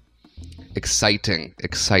 Exciting.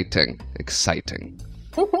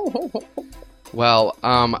 Well,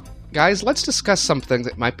 guys, let's discuss something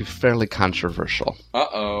that might be fairly controversial.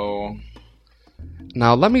 Uh-oh.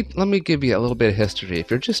 Now, let me give you a little bit of history. If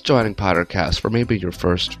you're just joining Pottercast for maybe your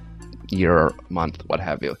first year or month, what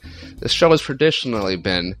have you, this show has traditionally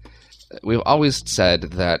been. We've always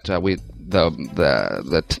said that the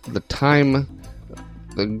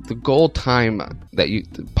goal time that the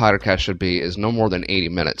Pottercast should be is no more than 80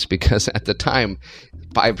 minutes, because at the time,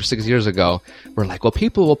 5 or 6 years ago, we're like, well,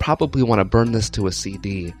 people will probably want to burn this to a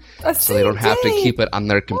CD, so they don't have to keep it on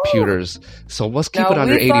their computers. So let's keep it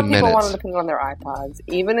under 80 minutes. People wanted to put it on their iPods.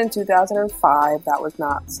 Even in 2005, that was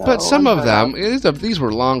not so. But some of them, these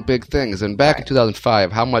were long, big things. And back in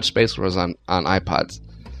 2005, how much space was on iPods?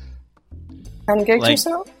 10 gigs or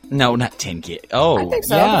so? No, not 10 gigs. Oh, I think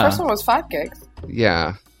so. Yeah. The first one was 5 gigs.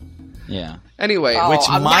 Yeah. Anyway, which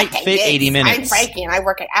might fit 80 minutes. I'm Frankie and I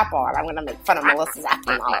work at Apple and I'm going to make fun of Melissa's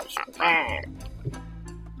Apple knowledge.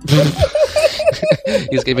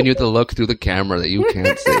 He's giving you the look through the camera that you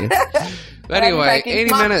can't see. Anyway, Becky.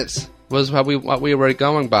 80 minutes was what we were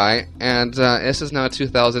going by, and this is now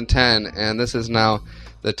 2010, and this is now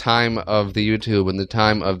the time of the YouTube and the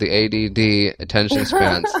time of the ADD attention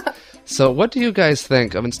spans. So what do you guys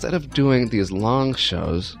think of, instead of doing these long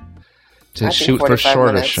shows, to shoot for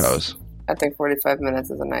shorter shows? I think 45 minutes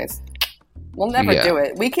is a nice... We'll never Yeah. do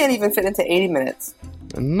it. We can't even fit into 80 minutes.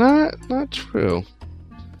 Not true.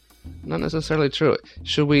 Not necessarily true.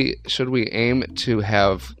 Should we aim to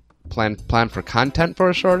have plan for content for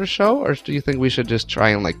a shorter show, or do you think we should just try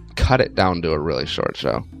and cut it down to a really short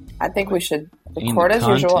show? I think we should Aim record the as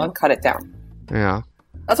usual content. and cut it down. Yeah.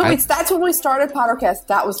 That's when we started Pottercast.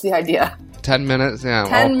 That was the idea. 10 minutes? Yeah.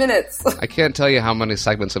 10 minutes. I can't tell you how many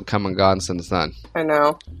segments have come and gone since then. I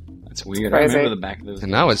know. That's weird. Crazy. I remember the back of those.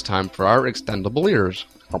 And now it's time for our extendable ears.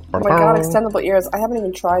 Oh my god, extendable ears. I haven't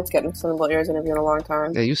even tried to get an extendable ears interview in a long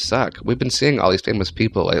time. Yeah, you suck. We've been seeing all these famous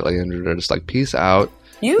people lately, and they're just like, peace out.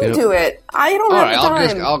 You do it. I don't All have right,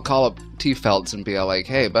 the time. I'll call up T. Feltz and be like,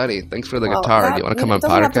 hey, buddy, thanks for the Well, guitar. that- Do you want to come on It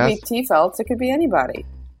doesn't have to podcast? be T. Feltz. It could be anybody.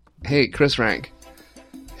 Hey, Chris Rank.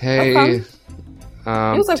 Hey. He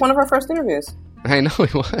was like one of our first interviews. I know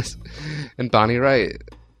he was. And Bonnie Wright.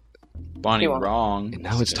 Bonnie You won't. Wrong. And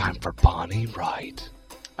now it's time for Bonnie Wright.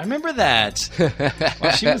 I remember that.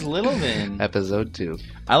 Well, she was little then. Episode 2.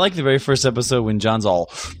 I like the very first episode when John's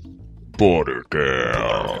all Butter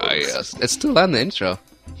Girl. Oh, yes. It's still on the intro.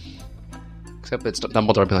 Except it's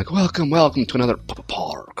Dumbledore being like, welcome to another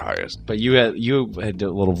podcast. But you had a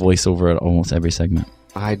little voiceover at almost every segment.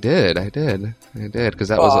 I did, because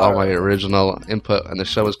that was all my original input on the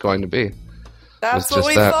show was going to be. That's was what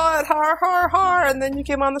we just that. thought. Har, har, har. And then you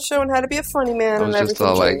came on the show and had to be a funny man. I was and just everything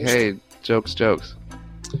all like, changed. hey, jokes.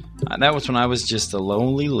 That was when I was just a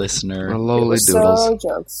lonely listener. A It lowly was doodles. so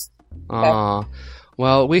jokes. Aw.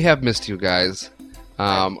 Well, we have missed you guys.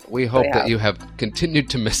 We hope have. that you have continued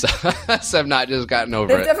to miss us. Have not just gotten over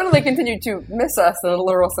They've it. definitely continued to miss us in a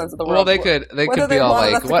literal sense of the word. Well, they could Whether be they all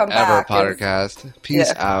wanted like, us to come whatever, back Pottercast.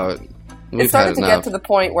 Peace Yeah. out. It We've started had to enough. get to the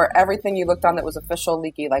point where everything you looked on that was official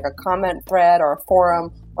leaky, like a comment thread or a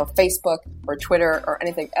forum or Facebook or Twitter or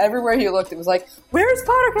anything. Everywhere you looked, it was like, "Where's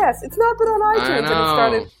Pottercast? It's not been on iTunes." I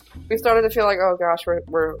know. And we started to feel like, "Oh gosh,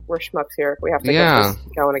 we're schmucks here. We have to Yeah. get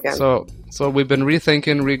this going again." So we've been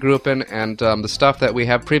rethinking, regrouping, and the stuff that we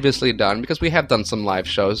have previously done, because we have done some live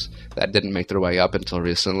shows that didn't make their way up until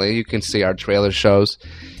recently. You can see our trailer shows.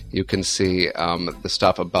 You can see the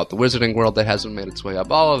stuff about the Wizarding World that hasn't made its way up.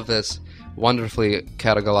 All of this wonderfully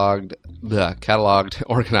cataloged,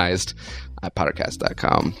 organized at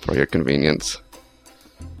Pottercast.com for your convenience.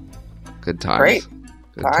 Good times. Great.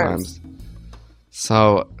 Good Times. times.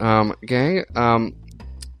 So, gang,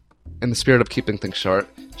 in the spirit of keeping things short,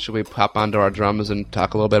 should we pop onto our drums and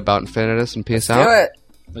talk a little bit about Infinitus and peace out? Do it.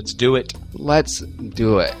 Let's do it. Let's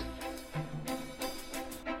do it.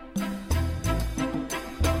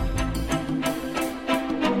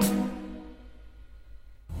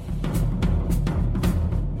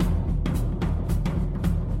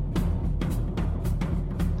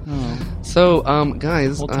 So,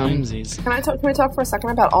 guys, Old timesies. Can we talk for a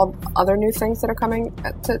second about all other new things that are coming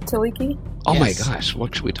to Leaky? oh my Yes. gosh,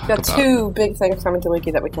 what should we talk We've got about? two big things coming to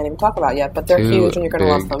Leaky that we can't even talk about yet, but they're Two huge and you're going to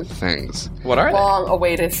love big them. things. What are they?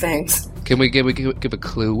 Long-awaited things. Can we give a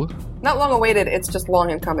clue? Not long-awaited, it's just long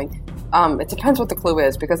in coming. It depends what the clue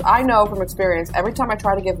is, because I know from experience, every time I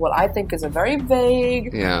try to give what I think is a very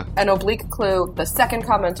vague Yeah. and oblique clue, the second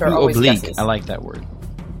commenter Ooh, always oblique. guesses. I like that word.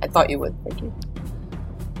 I thought you would. Thank you.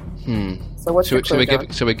 So what's your Should we clue, John?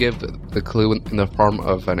 should we give the clue in the form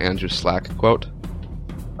of an Andrew Slack quote?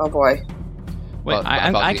 Oh boy. Wait, About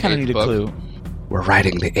I the kind of eighth need a book? clue. We're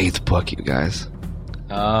writing the 8th book, you guys.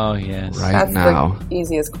 Oh, yes. Right That's now. the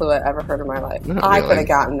easiest clue I ever heard in my life. Not I really. could have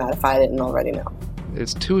gotten that if I didn't already know.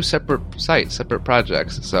 It's two separate sites, separate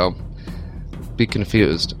projects, so be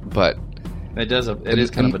confused. But It is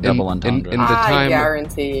kind of a double entendre. in the I time-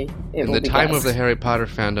 guarantee it in will the be time of guessed. the Harry Potter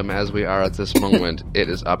fandom as we are at this moment, it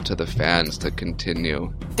is up to the fans to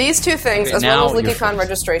continue. These two things, Okay, as well as now you're LeakyCon first.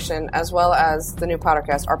 registration, as well as the new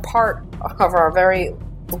podcast, are part of our very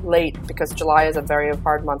late, because July is a very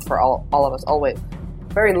hard month for all of us, always.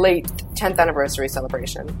 Very late 10th anniversary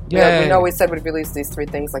celebration. Yay. We know we said we'd release these three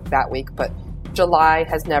things like that week, but July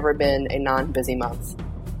has never been a non-busy month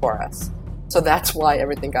for us. So that's why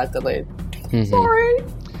everything got delayed. Sorry.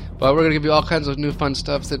 But we're gonna give you all kinds of new fun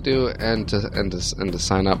stuff to do and to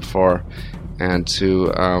sign up for, and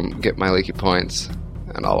to get my leaky points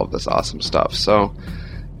and all of this awesome stuff. So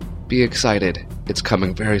be excited! It's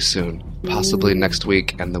coming very soon, possibly next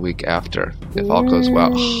week and the week after, if all goes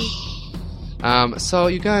well. So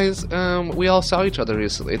you guys, we all saw each other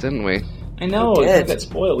recently, didn't we? I know. We We did. got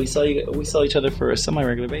spoiled. We saw each other for a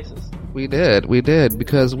semi-regular basis. We did,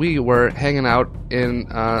 because we were hanging out in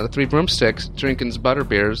the Three Broomsticks, drinking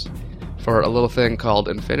butterbeers for a little thing called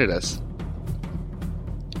Infinitus,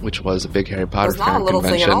 which was a big Harry It Potter was not fan a little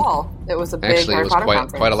convention. thing at all. It was a big Actually, Harry it was Potter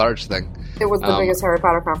conference. quite a large thing It was the biggest Harry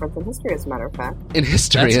Potter conference in history, as a matter of fact. in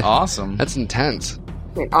history. That's awesome. That's intense.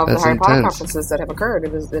 I mean, of the That's Harry Potter intense. conferences that have occurred,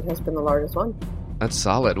 it has been the largest one. That's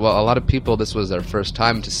solid. Well, a lot of people, this was their first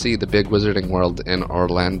time to see the big Wizarding World in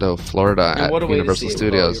Orlando, Florida, And at what a way Universal to see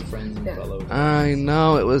it with all Studios. your friends and fellow. I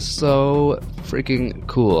know, it was so freaking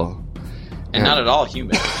cool. And not at all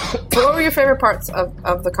human. So what were your favorite parts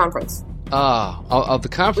of the conference? Of the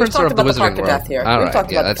We've conference or talked of the about the Park Wizarding of World? Death here. All We've right,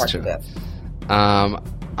 talked yeah, about the that's Park true. of Death.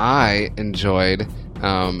 I enjoyed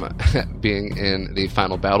being in the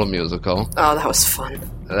Final Battle musical. Oh, that was fun.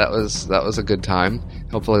 That was a good time.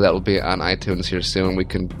 Hopefully that will be on iTunes here soon. We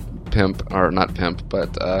can pimp, or not pimp,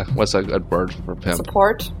 but what's a good word for pimp?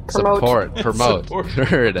 Support? Promote? Promote.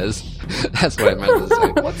 There it is. That's what I meant to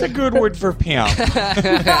say. What's a good word for pimp?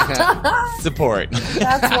 Support.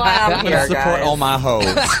 That's why I'm here, Support guys. all my hoes.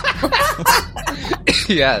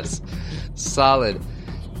 Yes. Solid.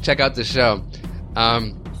 Check out the show.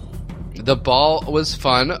 The ball was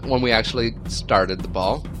fun when we actually started the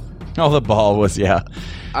ball. Oh, the ball was, yeah.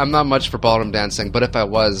 I'm not much for ballroom dancing, but if I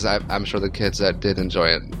was, I'm sure the kids that did enjoy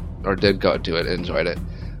it, or did go to it, enjoyed it.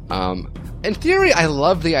 In theory, I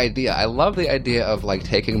love the idea. I love the idea of like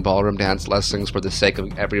taking ballroom dance lessons for the sake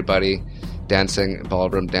of everybody dancing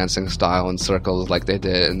ballroom dancing style in circles like they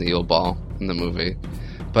did in the Yule Ball in the movie.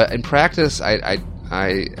 But in practice, I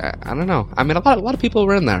don't know. I mean, a lot of people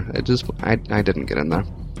were in there. I didn't get in there.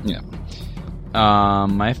 Yeah.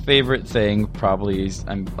 My favorite thing probably is,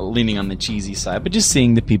 I'm leaning on the cheesy side, but just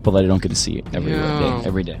seeing the people that I don't get to see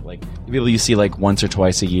every day. Like the people you see like once or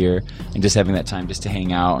twice a year, and just having that time just to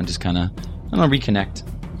hang out and just kind of, I don't know, reconnect,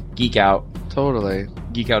 geek out Totally.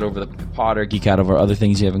 over the Potter, geek out over other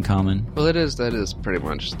things you have in common. Well, that is pretty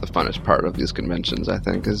much the funnest part of these conventions, I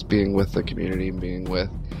think, is being with the community and being with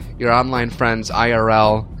your online friends,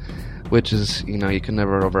 IRL, which is, you can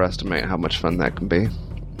never overestimate how much fun that can be.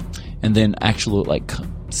 And then actual like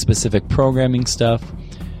specific programming stuff.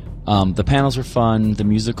 The panels were fun. The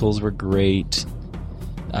musicals were great.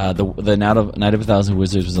 The Night of a Thousand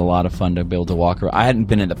Wizards was a lot of fun to be able to walk around. I hadn't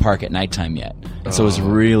been in the park at nighttime yet, so it was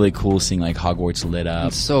really cool seeing like Hogwarts lit up.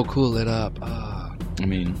 It's so cool lit up. Oh. I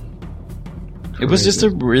mean, it was just a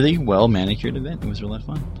really well manicured event. It was a lot of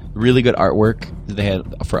fun. Really good artwork that they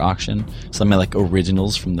had for auction. Some like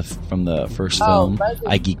originals from the first film. Leslie.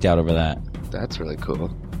 I geeked out over that. That's really cool.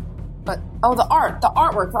 But the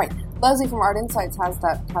artwork, right? Leslie from Art Insights has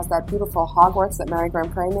that beautiful Hogwarts that Mary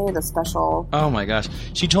Graham Prey made, a special. Oh my gosh,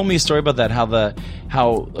 she told me a story about that.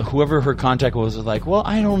 How whoever her contact was like, well,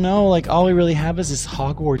 I don't know, like all we really have is this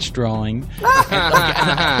Hogwarts drawing.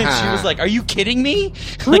 And she was like, "Are you kidding me?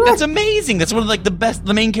 Like that's amazing. That's one of like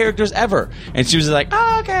the main characters ever." And she was like,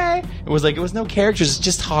 "Oh, okay." It was no characters. It's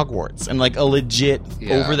just Hogwarts and like a legit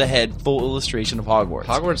over the head full illustration of Hogwarts.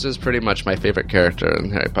 Hogwarts is pretty much my favorite character in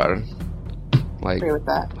Harry Potter. Like, Agree with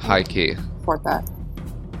that. high key. Support that.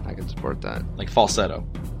 I can support that. Like falsetto.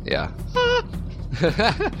 Yeah.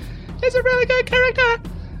 He's a really good character.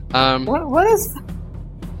 What is?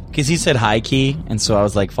 Because he said high key, and so I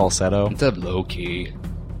was like falsetto. It's a low key.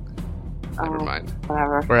 Never mind.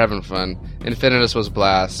 Whatever. We're having fun. Infinitus was a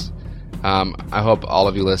blast. I hope all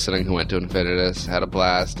of you listening who went to Infinitus had a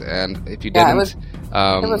blast. And if you didn't, it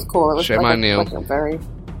was cool. It was shame like on you. like a very.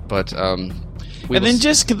 But And then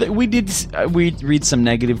we read some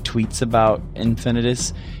negative tweets about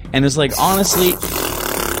Infinitus, and it's like honestly,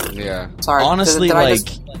 yeah. Sorry. honestly, did I like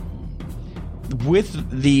just- with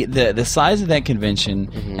the size of that convention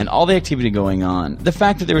and all the activity going on, the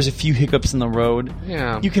fact that there was a few hiccups in the road,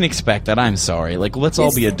 Yeah. you can expect that. I'm sorry. Like, let's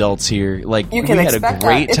all be adults here. Like, You we can had a expect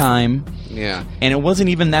great that. time. Yeah. And it wasn't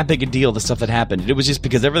even that big a deal, the stuff that happened. It was just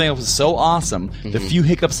because everything else was so awesome, the few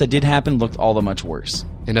hiccups that did happen looked all the much worse.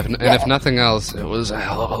 And if nothing else, it was a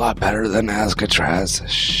hell of a lot better than Alcatraz.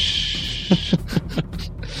 Shh.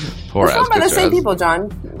 Poor It's not by the Alcatraz. same people,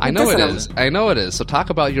 John. I know it Dissing is. them. I know it is. So talk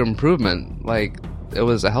about your improvement. Like, it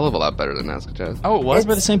was a hell of a lot better than Alcatraz. Oh, it was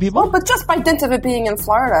by the same people? Well, but just by dint of it being in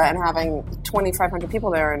Florida and having 2,500 people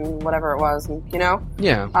there and whatever it was, and,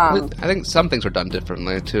 Yeah. I think some things were done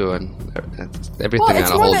differently, too, and everything on a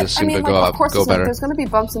whole just seemed to of course, go better. there's going to be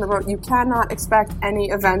bumps in the road. You cannot expect any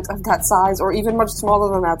event of that size, or even much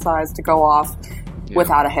smaller than that size, to go off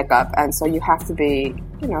without a hiccup. And so you have to be,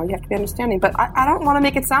 you have to be understanding. But I don't want to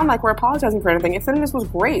make it sound like we're apologizing for anything. Infinitus was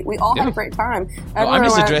great. We all had a great time. Well, I'm Everyone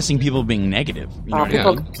just went- addressing people being negative. You know what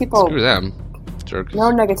I mean? people Screw them. Jerks.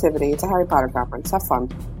 No negativity. It's a Harry Potter conference. Have fun.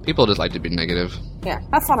 People just like to be negative. Yeah,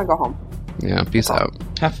 have fun and go home. Yeah, peace out.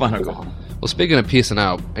 Have fun or go home. Well, speaking of peacing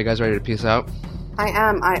out, are you guys ready to peace out? I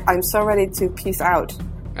am. I'm so ready to peace out.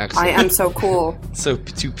 Excellent. I am so cool. So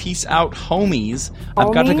to peace out, homies,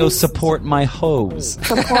 I've got to go Homies? support my hose.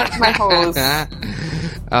 Support my hose.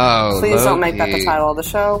 Oh, Please don't make that the Loki. title of the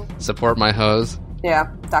show. Support my hose. Yeah,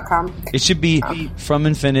 .com. It should be from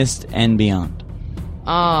Infinist and beyond.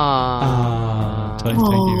 Thank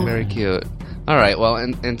you. Very cute. All right. Well,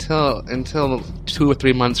 until 2 or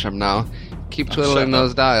 3 months from now, keep twiddling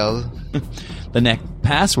those dials. The next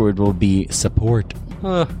password will be support.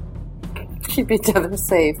 Keep each other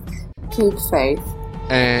safe. Keep faith.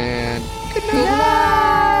 And Good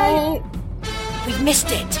night. We've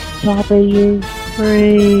missed it.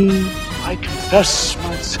 I confess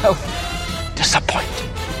myself disappointed.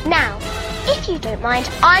 Now, if you don't mind,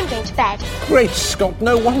 I'm going to bed. Great Scott,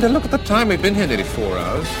 no wonder. Look at the time. We've been here nearly 4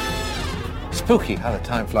 hours. Spooky how the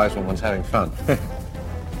time flies when one's having fun.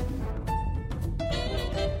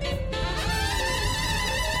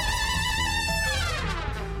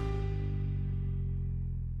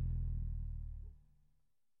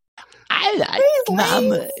 I like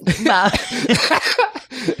Mama.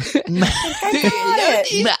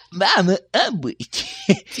 Mama, I'm with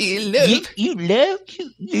you. do you love? You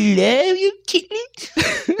love your kittens?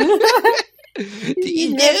 Do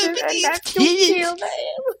you love these kittens?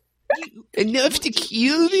 Enough to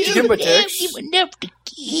kill them? Give him a text. Enough to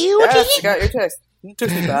kill Yes, you got your text. You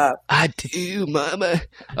took me back. I do, Mama.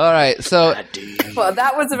 All right. So. Well,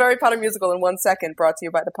 that was a Harry Potter musical in 1 second, brought to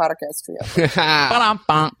you by the Pottercast Trio.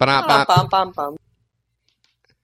 Ba-dum-bum. Bum, bum, bum, bum.